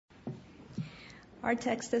Our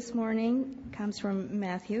text this morning comes from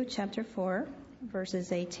Matthew chapter 4,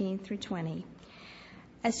 verses 18 through 20.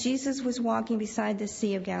 As Jesus was walking beside the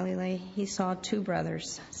Sea of Galilee, he saw two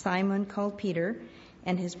brothers, Simon called Peter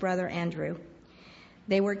and his brother Andrew.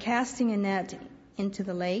 They were casting a net into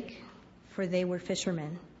the lake, for they were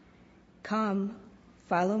fishermen. "Come,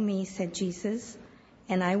 follow me," said Jesus,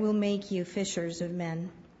 "and I will make you fishers of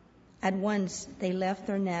men." At once they left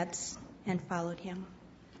their nets and followed him.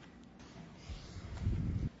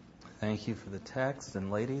 Thank you for the text, and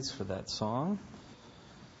ladies, for that song.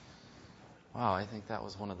 Wow, I think that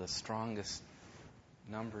was one of the strongest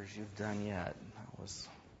numbers you've done yet. That was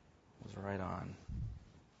right on.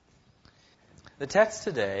 The text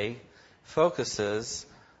today focuses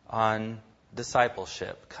on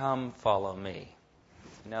discipleship. Come, follow me.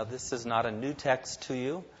 Now, this is not a new text to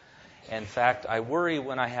you. In fact, I worry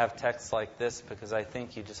when I have texts like this because I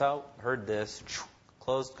think you just, heard this,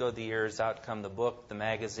 closed go the ears, out come the book, the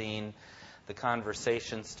magazine, the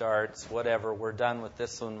conversation starts, whatever, we're done with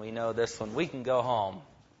this one, we know this one, we can go home.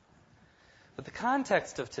 But the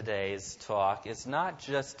context of today's talk is not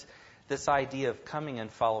just this idea of coming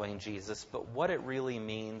and following Jesus, but what it really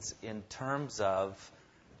means in terms of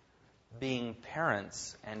being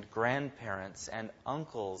parents and grandparents and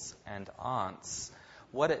uncles and aunts.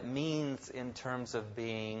 What it means in terms of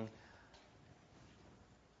being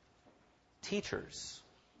teachers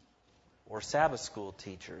or Sabbath school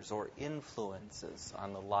teachers or influences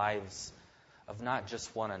on the lives of not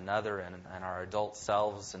just one another and our adult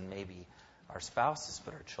selves and maybe our spouses,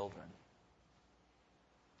 but our children.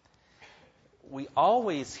 We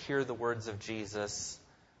always hear the words of Jesus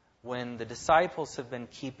when the disciples have been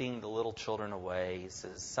keeping the little children away. He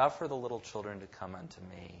says, "Suffer the little children to come unto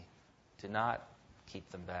me. Do not keep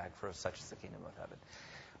them back, for such is the kingdom of heaven."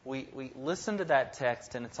 We listen to that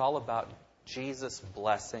text, and it's all about Jesus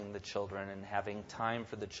blessing the children and having time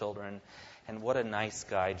for the children. And what a nice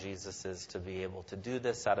guy Jesus is to be able to do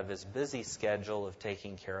this out of his busy schedule of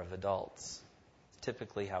taking care of adults. It's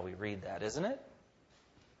typically how we read that, isn't it?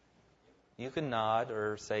 You can nod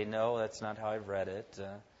or say, "No, that's not how I've read it."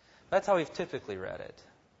 That's how we've typically read it.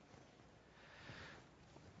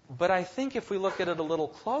 But I think if we look at it a little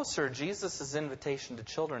closer, Jesus' invitation to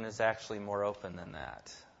children is actually more open than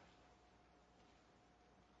that.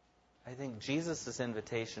 I think Jesus'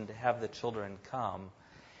 invitation to have the children come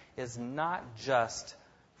is not just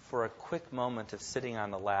for a quick moment of sitting on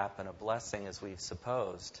the lap and a blessing as we've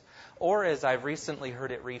supposed, or as I've recently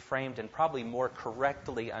heard it reframed and probably more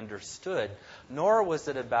correctly understood, nor was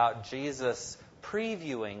it about Jesus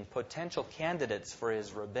previewing potential candidates for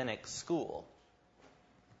his rabbinic school.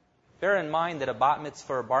 Bear in mind that a bat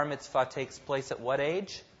mitzvah or bar mitzvah takes place at what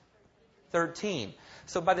age? 13.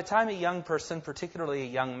 So by the time a young person, particularly a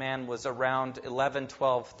young man, was around 11,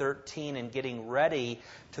 12, 13 and getting ready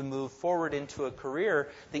to move forward into a career,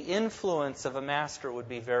 the influence of a master would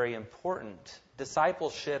be very important.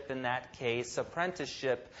 Discipleship, in that case,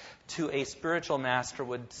 apprenticeship to a spiritual master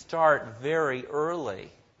would start very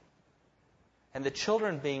early. And the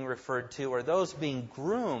children being referred to are those being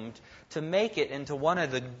groomed to make it into one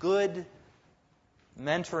of the good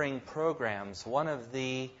mentoring programs, one of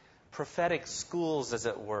the prophetic schools, as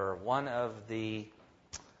it were, one of the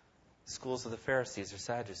schools of the Pharisees or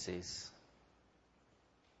Sadducees,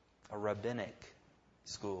 a rabbinic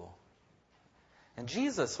school. And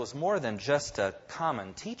Jesus was more than just a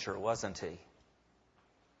common teacher, wasn't he?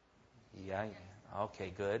 Yeah, okay,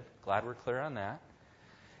 good. Glad we're clear on that.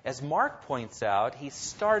 As Mark points out, he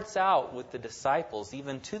starts out with the disciples,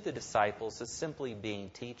 even to the disciples, as simply being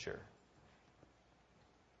teacher.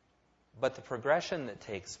 But the progression that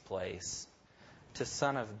takes place to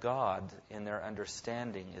Son of God in their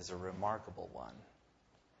understanding is a remarkable one.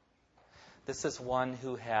 This is one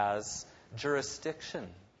who has jurisdiction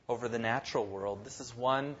over the natural world. This is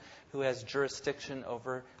one who has jurisdiction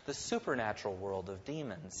over the supernatural world of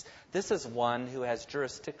demons. This is one who has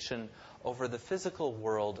jurisdiction over the physical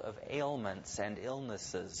world of ailments and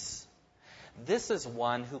illnesses. This is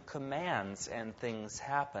one who commands and things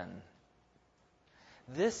happen.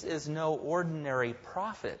 This is no ordinary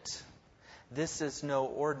prophet. This is no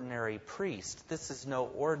ordinary priest. This is no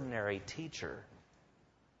ordinary teacher.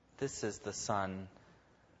 This is the Son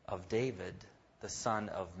of David, the Son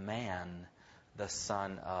of Man, the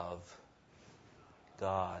Son of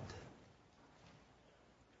God.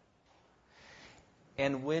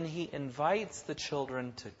 And when he invites the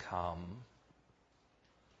children to come,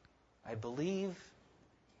 I believe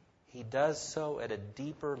he does so at a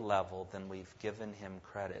deeper level than we've given him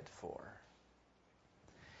credit for.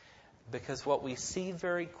 Because what we see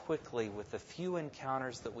very quickly with the few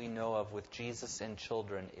encounters that we know of with Jesus and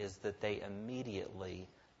children is that they immediately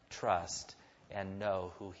trust and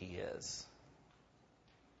know who He is.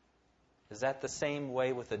 Is that the same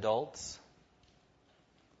way with adults?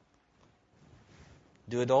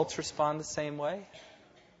 Do adults respond the same way?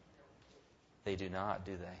 They do not,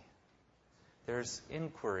 do they? There's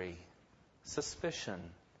inquiry, suspicion,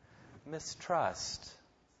 mistrust.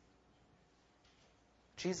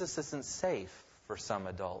 Jesus isn't safe for some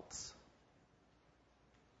adults.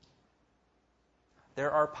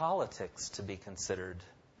 There are politics to be considered,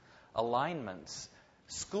 alignments,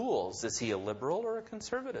 schools. Is he a liberal or a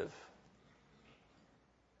conservative?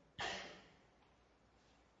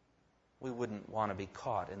 We wouldn't want to be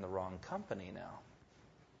caught in the wrong company now.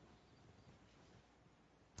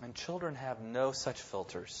 And children have no such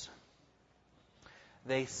filters.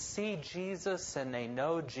 They see Jesus and they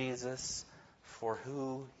know Jesus for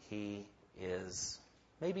who He is.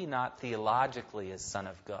 Maybe not theologically as Son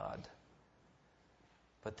of God,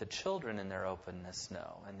 but the children in their openness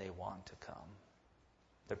know, and they want to come.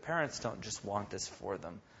 Their parents don't just want this for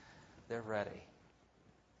them. They're ready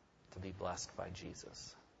to be blessed by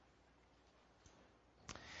Jesus.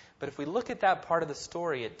 But if we look at that part of the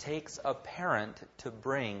story, it takes a parent to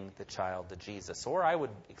bring the child to Jesus. Or I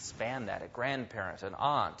would expand that, a grandparent, an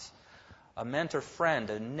aunt, a mentor friend,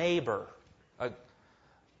 a neighbor,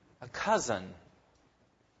 a cousin,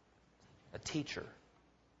 a teacher.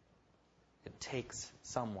 It takes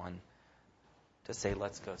someone to say,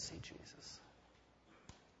 let's go see Jesus.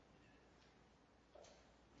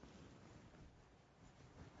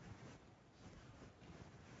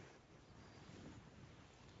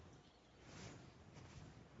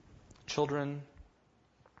 Children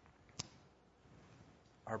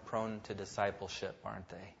are prone to discipleship, aren't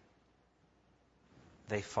they?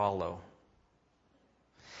 They follow.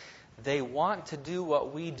 They want to do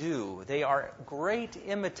what we do. They are great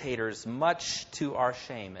imitators, much to our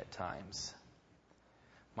shame at times.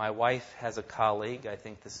 My wife has a colleague. I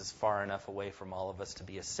think this is far enough away from all of us to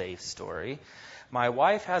be a safe story. My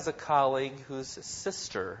wife has a colleague whose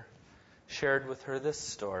sister shared with her this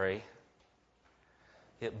story.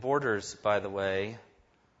 It borders, by the way,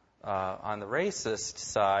 on the racist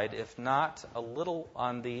side, if not a little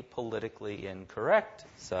on the politically incorrect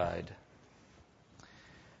side.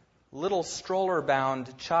 Little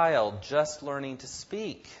stroller-bound child just learning to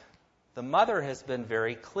speak. The mother has been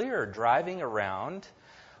very clear, driving around.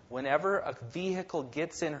 Whenever a vehicle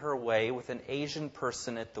gets in her way with an Asian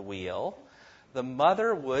person at the wheel, the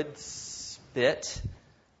mother would spit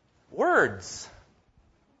words.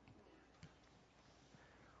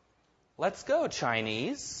 Let's go,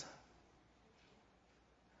 Chinese.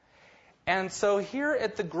 And so here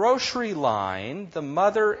at the grocery line, the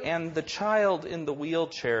mother and the child in the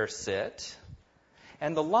wheelchair sit,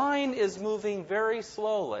 and the line is moving very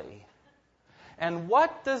slowly. And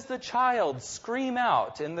what does the child scream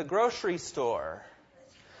out in the grocery store?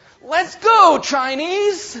 Let's go,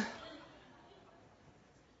 Chinese!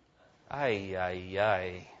 Ay, ay,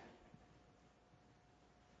 ay.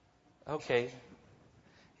 Okay.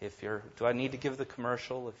 Do I need to give the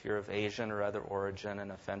commercial? If you're of Asian or other origin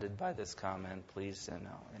and offended by this comment, please,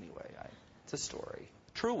 anyway, it's a story.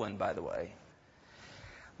 True one, by the way.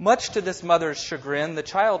 Much to this mother's chagrin, the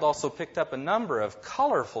child also picked up a number of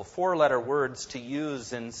colorful four-letter words to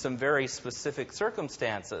use in some very specific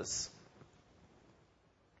circumstances.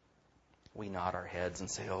 We nod our heads and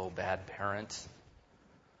say, oh, bad parent.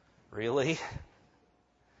 Really?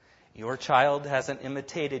 Your child hasn't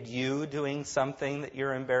imitated you doing something that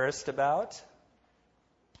you're embarrassed about?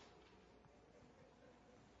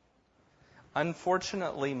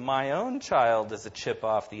 Unfortunately, my own child is a chip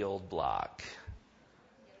off the old block.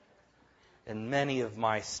 And many of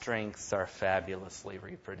my strengths are fabulously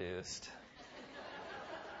reproduced.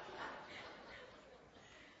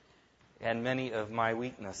 And many of my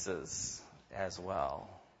weaknesses as well.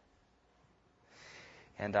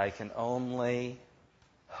 And I can only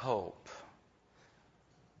hope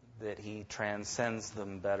that He transcends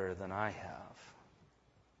them better than I have.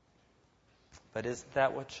 But isn't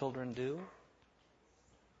that what children do?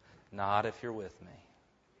 Not if you're with me.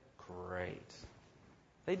 Great.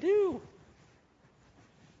 They do.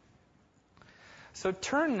 So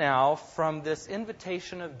turn now from this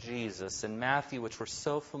invitation of Jesus in Matthew, which we're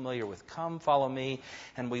so familiar with, come, follow me,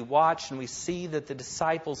 and we watch and we see that the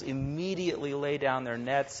disciples immediately lay down their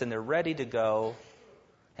nets and they're ready to go.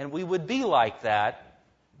 And we would be like that,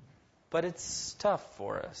 but it's tough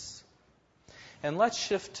for us. And let's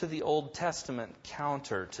shift to the Old Testament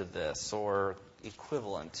counter to this, or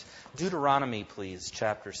equivalent. Deuteronomy, please,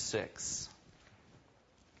 chapter 6.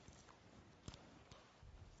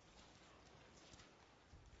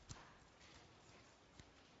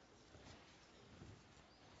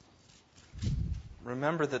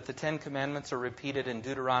 Remember that the Ten Commandments are repeated in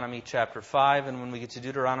Deuteronomy chapter 5, and when we get to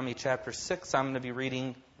Deuteronomy chapter 6, I'm going to be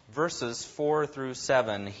reading verses 4 through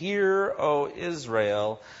 7. Hear, O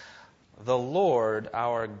Israel, the Lord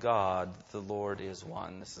our God, the Lord is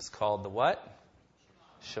one. This is called the what?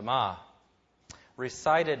 Shema.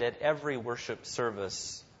 Recited at every worship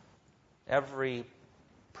service, every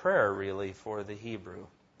prayer really for the Hebrew,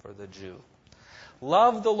 for the Jew.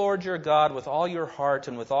 Love the Lord your God with all your heart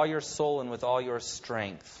and with all your soul and with all your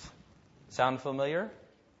strength. Sound familiar?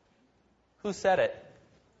 Who said it?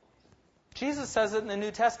 Jesus says it in the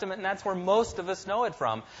New Testament, and that's where most of us know it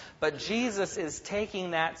from. But Jesus is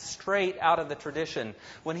taking that straight out of the tradition.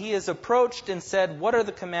 When he is approached and said, what are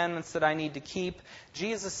the commandments that I need to keep?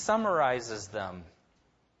 Jesus summarizes them.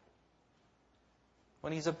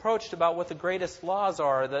 When he's approached about what the greatest laws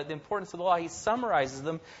are, the importance of the law, he summarizes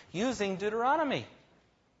them using Deuteronomy.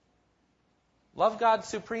 Love God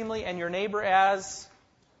supremely and your neighbor as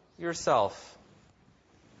yourself.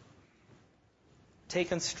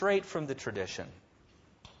 Taken straight from the tradition.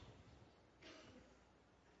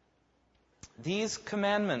 These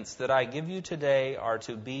commandments that I give you today are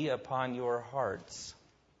to be upon your hearts.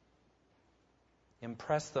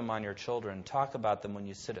 Impress them on your children. Talk about them when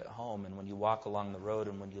you sit at home and when you walk along the road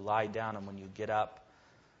and when you lie down and when you get up.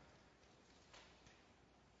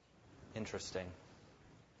 Interesting.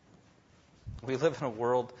 We live in a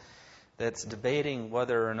world that's debating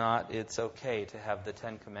whether or not it's okay to have the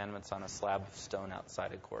Ten Commandments on a slab of stone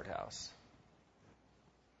outside a courthouse.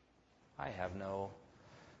 I have no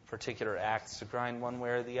particular axe to grind one way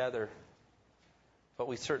or the other. But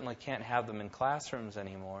we certainly can't have them in classrooms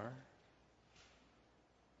anymore.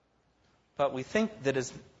 But we think that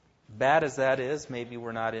as bad as that is, maybe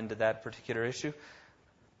we're not into that particular issue.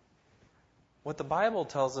 What the Bible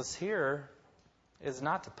tells us here is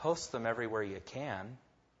not to post them everywhere you can.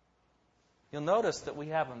 You'll notice that we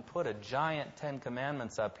haven't put a giant Ten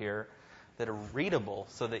Commandments up here that are readable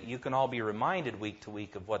so that you can all be reminded week to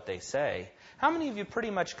week of what they say. How many of you pretty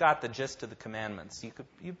much got the gist of the commandments?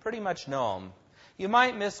 You pretty much know them. You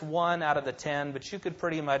might miss one out of the 10, but you could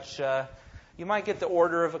pretty much... you might get the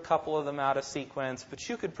order of a couple of them out of sequence, but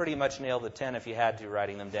you could pretty much nail the 10 if you had to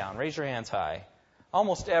writing them down. Raise your hands high.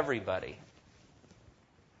 Almost everybody.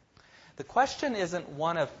 The question isn't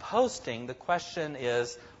one of posting. The question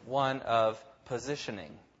is one of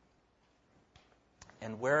positioning.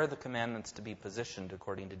 And where are the commandments to be positioned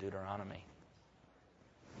according to Deuteronomy?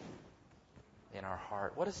 In our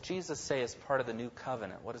heart. What does Jesus say as part of the new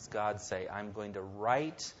covenant? What does God say? I'm going to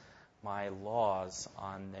write my laws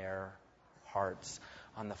on their hearts,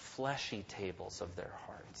 on the fleshy tables of their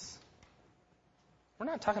hearts. We're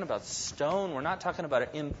not talking about stone. We're not talking about an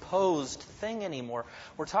imposed thing anymore.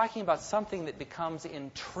 We're talking about something that becomes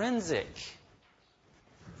intrinsic.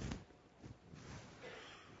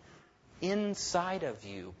 Inside of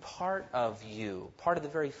you, part of the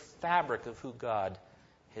very fabric of who God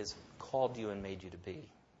has called you and made you to be.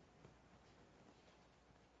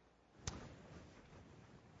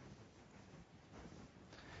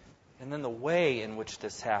 And then the way in which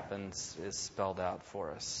this happens is spelled out for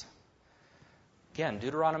us. Again,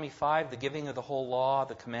 Deuteronomy 5, the giving of the whole law,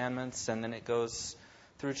 the commandments, and then it goes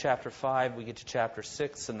through chapter 5. We get to chapter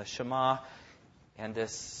 6 and the Shema, and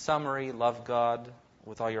this summary, love God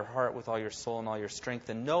with all your heart, with all your soul, and all your strength.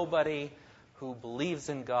 And nobody who believes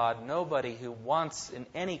in God, nobody who wants in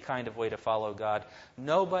any kind of way to follow God,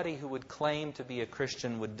 nobody who would claim to be a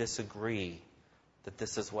Christian would disagree that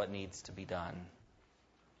this is what needs to be done.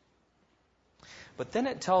 But then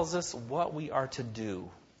it tells us what we are to do.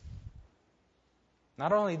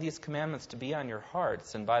 Not only these commandments to be on your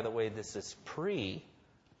hearts, and by the way, this is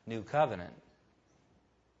pre-New Covenant.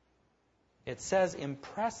 It says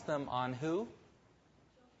impress them on who?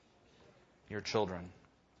 Your children.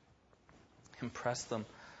 Impress them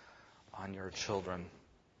on your children.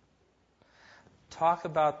 Talk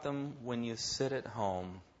about them when you sit at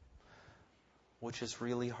home, which is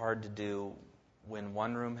really hard to do when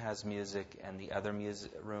one room has music and the other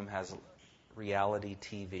room has reality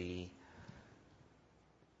TV.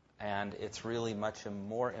 And it's really much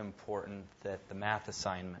more important that the math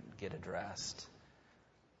assignment get addressed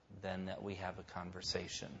than that we have a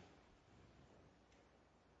conversation.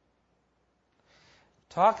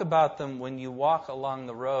 Talk about them when you walk along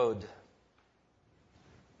the road.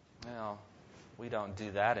 Well, we don't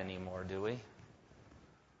do that anymore, do we?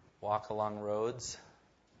 Walk along roads.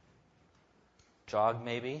 Jog,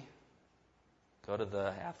 maybe. Go to the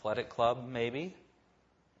athletic club, maybe.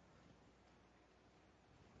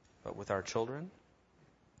 But with our children?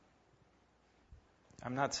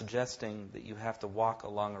 I'm not suggesting that you have to walk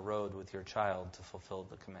along a road with your child to fulfill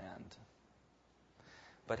the command.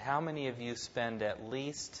 but how many of you spend at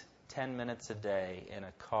least 10 minutes a day in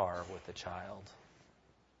a car with a child?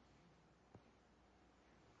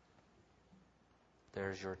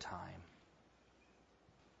 There's your time.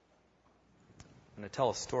 I'm going to tell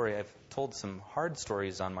a story. I've told some hard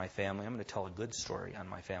stories on my family. I'm going to tell a good story on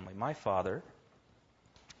my family. My father,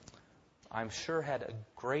 I'm sure, had a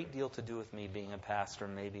great deal to do with me being a pastor,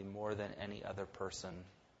 maybe more than any other person.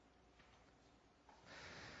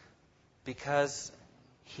 Because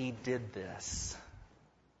he did this.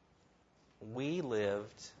 We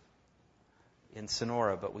lived in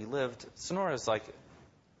Sonora, but Sonora is like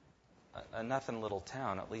a nothing little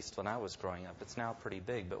town, at least when I was growing up. It's now pretty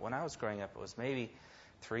big, but when I was growing up, it was maybe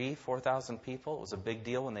 4,000 people. It was a big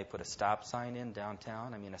deal when they put a stop sign in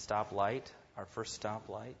downtown. A stop light, our first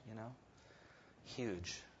stoplight,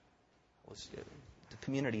 Huge. The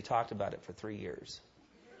community talked about it for 3 years.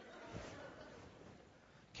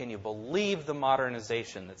 Can you believe the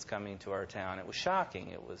modernization that's coming to our town? It was shocking.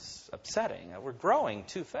 It was upsetting. We're growing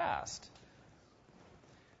too fast.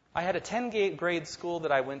 I had a 10th grade school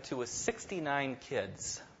that I went to with 69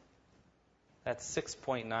 kids. That's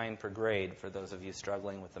 6.9 per grade for those of you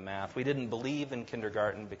struggling with the math. We didn't believe in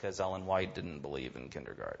kindergarten because Ellen White didn't believe in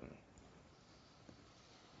kindergarten.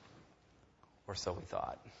 Or so we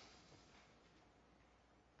thought.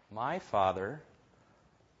 My father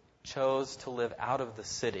chose to live out of the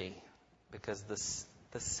city because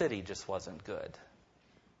the city just wasn't good.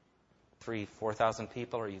 4,000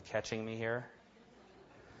 people, are you catching me here?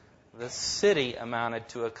 The city amounted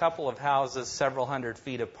to a couple of houses several hundred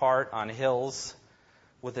feet apart on hills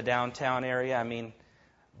with the downtown area.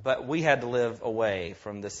 But we had to live away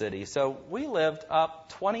from the city. So we lived up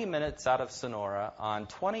 20 minutes out of Sonora on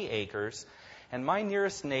 20 acres, and my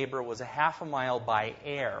nearest neighbor was a half a mile by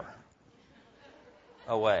air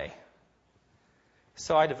away.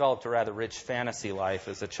 So I developed a rather rich fantasy life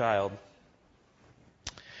as a child.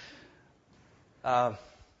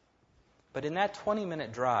 But in that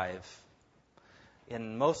 20-minute drive,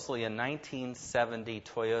 in mostly a 1970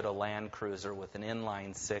 Toyota Land Cruiser with an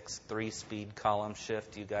inline-six 3-speed column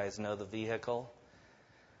shift, you guys know the vehicle?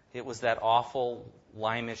 It was that awful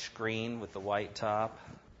limeish green with the white top.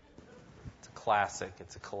 It's a classic.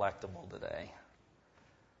 It's a collectible today.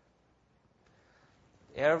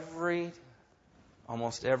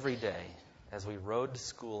 Almost every day, as we rode to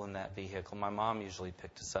school in that vehicle, my mom usually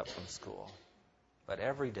picked us up from school. But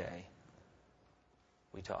every day,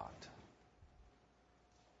 we talked.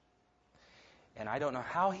 And I don't know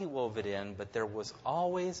how he wove it in, but there was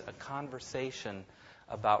always a conversation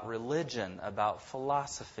about religion, about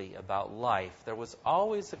philosophy, about life. There was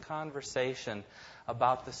always a conversation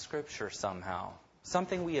about the Scripture somehow.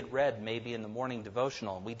 Something we had read maybe in the morning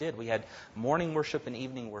devotional. We did. We had morning worship and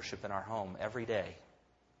evening worship in our home every day.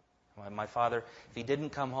 My father, if he didn't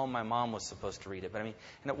come home, my mom was supposed to read it. And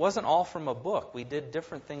it wasn't all from a book. We did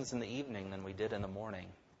different things in the evening than we did in the morning.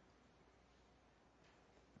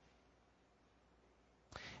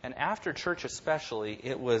 And after church especially,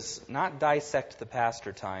 it was not dissect the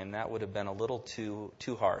pastor time. That would have been a little too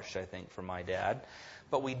harsh, I think, for my dad.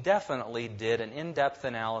 But we definitely did an in-depth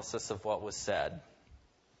analysis of what was said.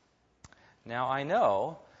 Now, I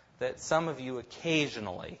know that some of you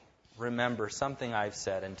occasionally remember something I've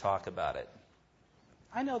said and talk about it.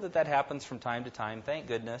 I know that happens from time to time, thank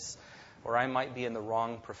goodness, or I might be in the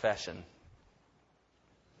wrong profession.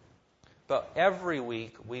 But every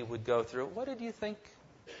week we would go through, what did you think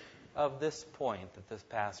of this point that this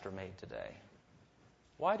pastor made today?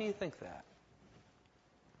 Why do you think that?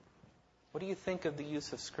 What do you think of the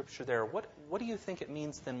use of Scripture there? What do you think it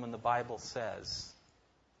means then when the Bible says?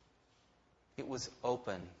 It was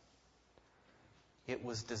open. It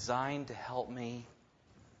was designed to help me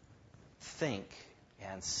think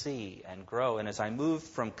and see and grow. And as I moved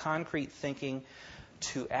from concrete thinking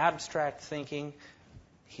to abstract thinking,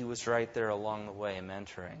 he was right there along the way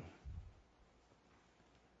mentoring.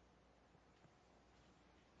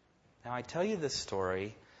 Now, I tell you this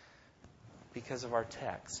story because of our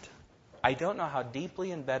text. I don't know how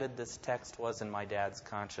deeply embedded this text was in my dad's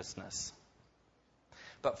consciousness.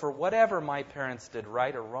 But for whatever my parents did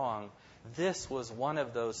right or wrong, this was one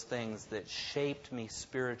of those things that shaped me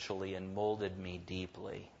spiritually and molded me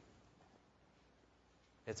deeply.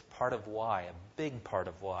 It's part of why, a big part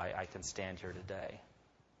of why I can stand here today.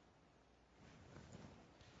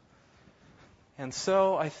 And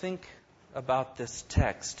so I think about this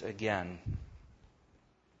text again.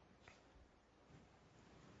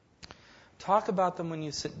 Talk about them when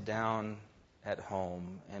you sit down at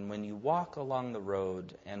home, and when you walk along the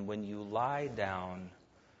road, and when you lie down,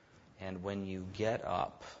 and when you get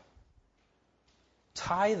up.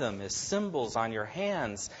 Tie them as symbols on your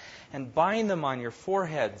hands and bind them on your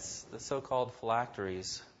foreheads, the so-called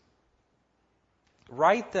phylacteries.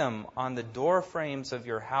 Write them on the door frames of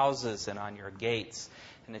your houses and on your gates.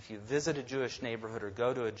 And if you visit a Jewish neighborhood or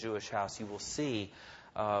go to a Jewish house, you will see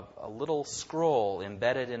a little scroll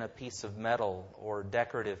embedded in a piece of metal or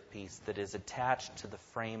decorative piece that is attached to the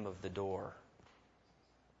frame of the door.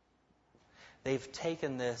 They've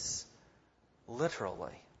taken this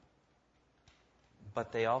literally,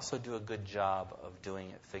 but they also do a good job of doing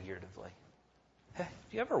it figuratively. Have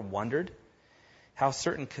you ever wondered how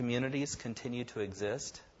certain communities continue to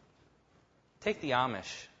exist? Take the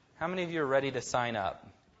Amish. How many of you are ready to sign up?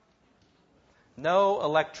 No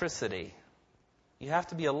electricity. You have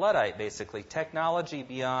to be a Luddite, basically. Technology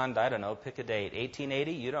beyond, pick a date.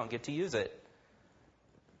 1880, you don't get to use it.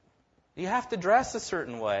 You have to dress a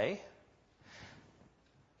certain way.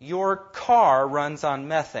 Your car runs on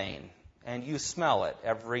methane, and you smell it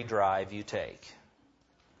every drive you take.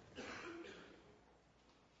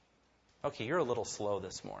 Okay, you're a little slow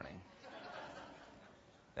this morning.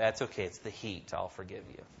 That's okay. It's the heat. I'll forgive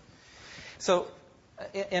you. So,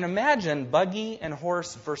 and imagine buggy and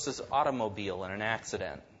horse versus automobile in an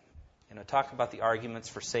accident. Talk about the arguments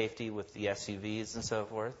for safety with the SUVs and so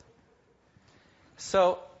forth.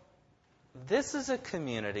 So, this is a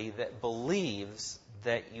community that believes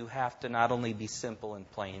that you have to not only be simple and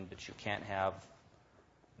plain, but you can't have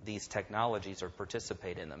these technologies or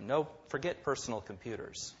participate in them. No, forget personal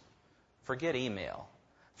computers. Forget email.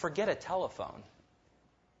 Forget a telephone.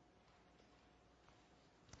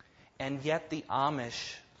 And yet the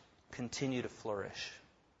Amish continue to flourish.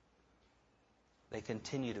 They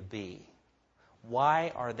continue to be.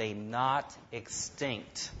 Why are they not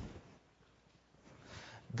extinct?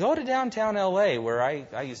 Go to downtown LA, where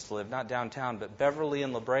I used to live, not downtown, but Beverly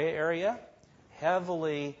and La Brea area,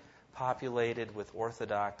 heavily populated with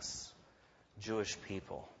Orthodox Jewish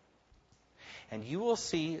people. And you will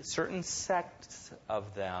see certain sects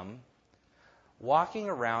of them walking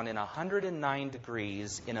around in 109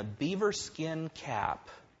 degrees in a beaver skin cap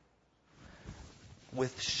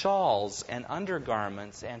with shawls and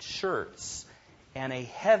undergarments and shirts and a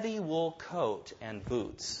heavy wool coat and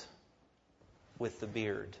boots with the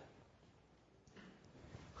beard.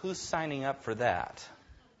 Who's signing up for that?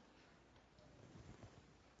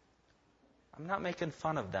 I'm not making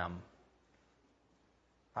fun of them.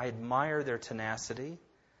 I admire their tenacity,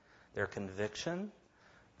 their conviction,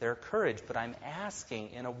 their courage, but I'm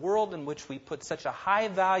asking, in a world in which we put such a high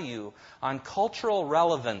value on cultural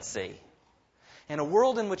relevancy, in a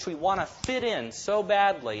world in which we want to fit in so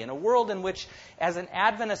badly, in a world in which, as an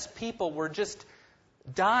Adventist people, we're just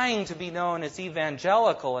dying to be known as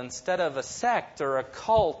evangelical instead of a sect or a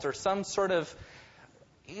cult or some sort of...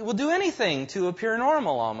 We'll do anything to appear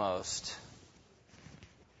normal almost.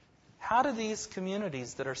 How do these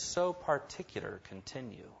communities that are so particular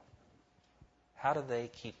continue? How do they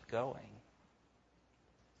keep going?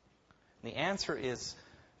 The answer is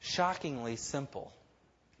shockingly simple.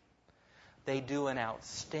 They do an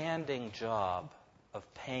outstanding job of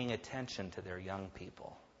paying attention to their young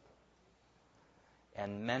people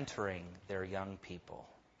and mentoring their young people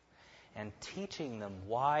and teaching them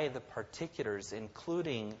why the particulars,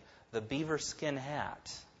 including the beaver skin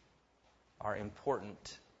hat, are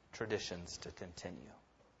important traditions to continue.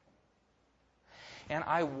 And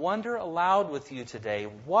I wonder aloud with you today,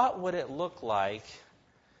 what would it look like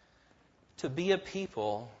to be a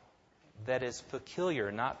people that is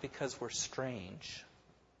peculiar, not because we're strange,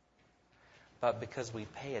 but because we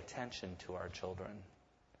pay attention to our children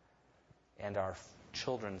and our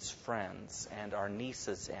children's friends and our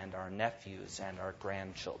nieces and our nephews and our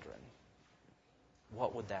grandchildren?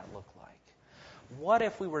 What would that look like? What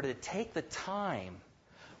if we were to take the time,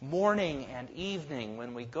 morning and evening,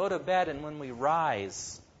 when we go to bed and when we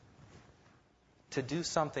rise, to do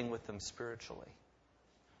something with them spiritually?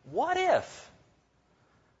 What if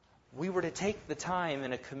we were to take the time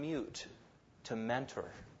in a commute to mentor?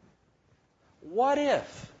 What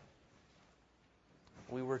if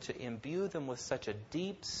we were to imbue them with such a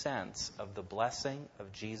deep sense of the blessing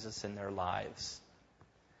of Jesus in their lives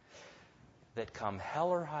that come hell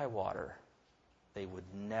or high water, they would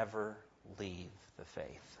never leave the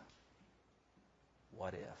faith?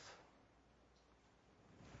 What if?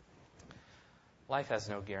 Life has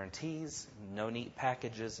no guarantees, no neat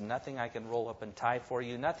packages, nothing I can roll up and tie for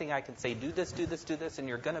you, nothing I can say, do this, do this, do this, and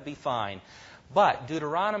you're going to be fine. But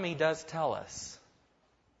Deuteronomy does tell us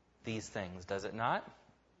these things, does it not?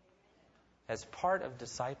 As part of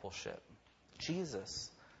discipleship,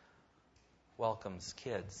 Jesus welcomes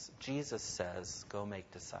kids. Jesus says, go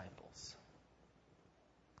make disciples.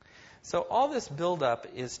 So all this buildup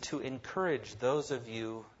is to encourage those of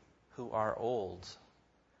you who are old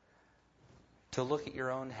to look at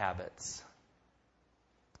your own habits.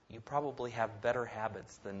 You probably have better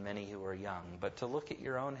habits than many who are young, but to look at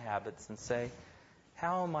your own habits and say,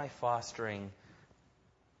 how am I fostering,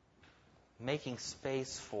 making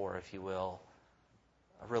space for, if you will,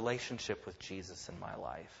 a relationship with Jesus in my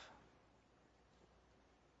life?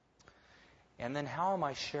 And then how am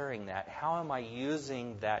I sharing that? How am I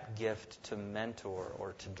using that gift to mentor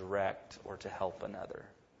or to direct or to help another?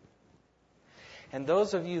 And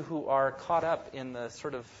those of you who are caught up in the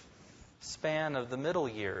sort of span of the middle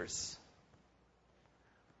years,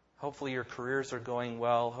 hopefully your careers are going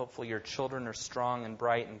well. Hopefully your children are strong and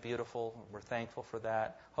bright and beautiful. We're thankful for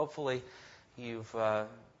that. Hopefully you've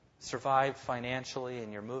survived financially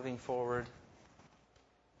and you're moving forward.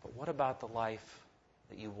 But what about the life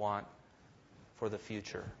that you want for the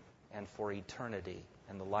future and for eternity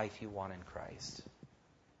and the life you want in Christ?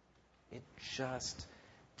 It just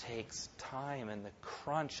takes time, and the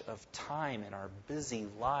crunch of time in our busy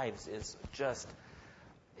lives is just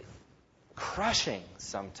crushing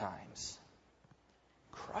sometimes.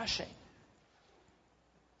 Crushing.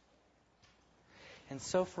 And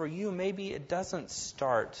so for you, maybe it doesn't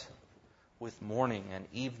start with morning and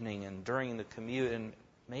evening and during the commute, and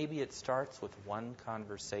maybe it starts with one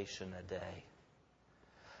conversation a day,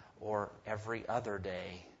 or every other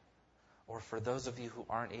day, or for those of you who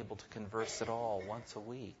aren't able to converse at all, once a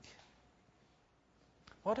week.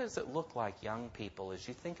 What does it look like, young people, as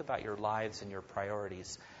you think about your lives and your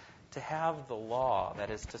priorities, to have the law,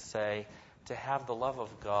 that is to say, to have the love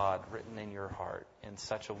of God written in your heart in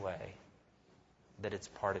such a way that it's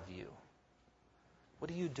part of you? What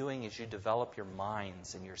are you doing as you develop your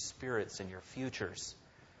minds and your spirits and your futures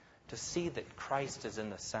to see that Christ is in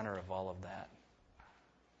the center of all of that?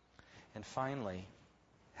 And finally,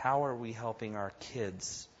 how are we helping our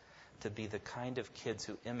kids to be the kind of kids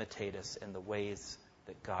who imitate us in the ways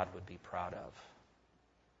that God would be proud of?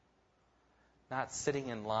 Not sitting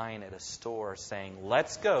in line at a store saying,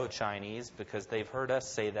 "Let's go, Chinese," because they've heard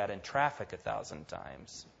us say that in traffic 1,000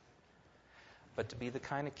 times. But to be the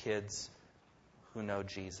kind of kids who know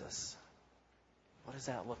Jesus. What does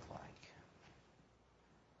that look like?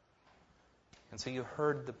 And so you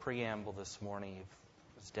heard the preamble this morning.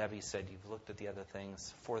 As Debbie said, you've looked at the other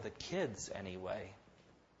things. For the kids, anyway.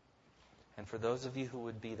 And for those of you who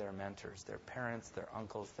would be their mentors, their parents, their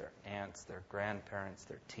uncles, their aunts, their grandparents,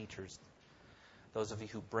 their teachers, those of you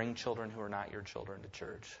who bring children who are not your children to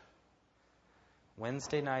church.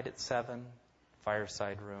 Wednesday night at 7,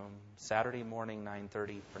 fireside room. Saturday morning,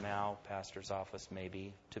 9:30, for now, pastor's office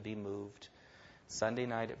maybe, to be moved. Sunday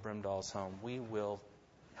night at Brimdahl's home. We will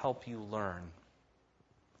help you learn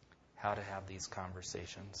how to have these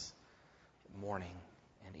conversations morning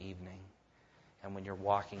and evening and when you're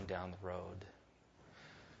walking down the road.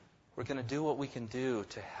 We're going to do what we can do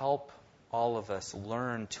to help all of us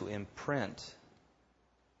learn to imprint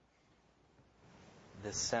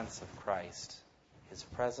this sense of Christ, His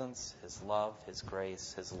presence, His love, His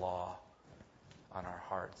grace, His law on our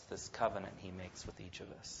hearts, this covenant He makes with each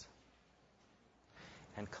of us.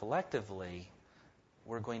 And collectively,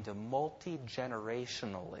 we're going to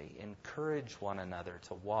multi-generationally encourage one another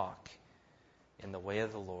to walk in the way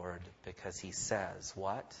of the Lord, because He says,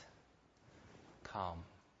 what? Come.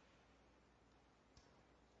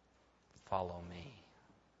 Follow me.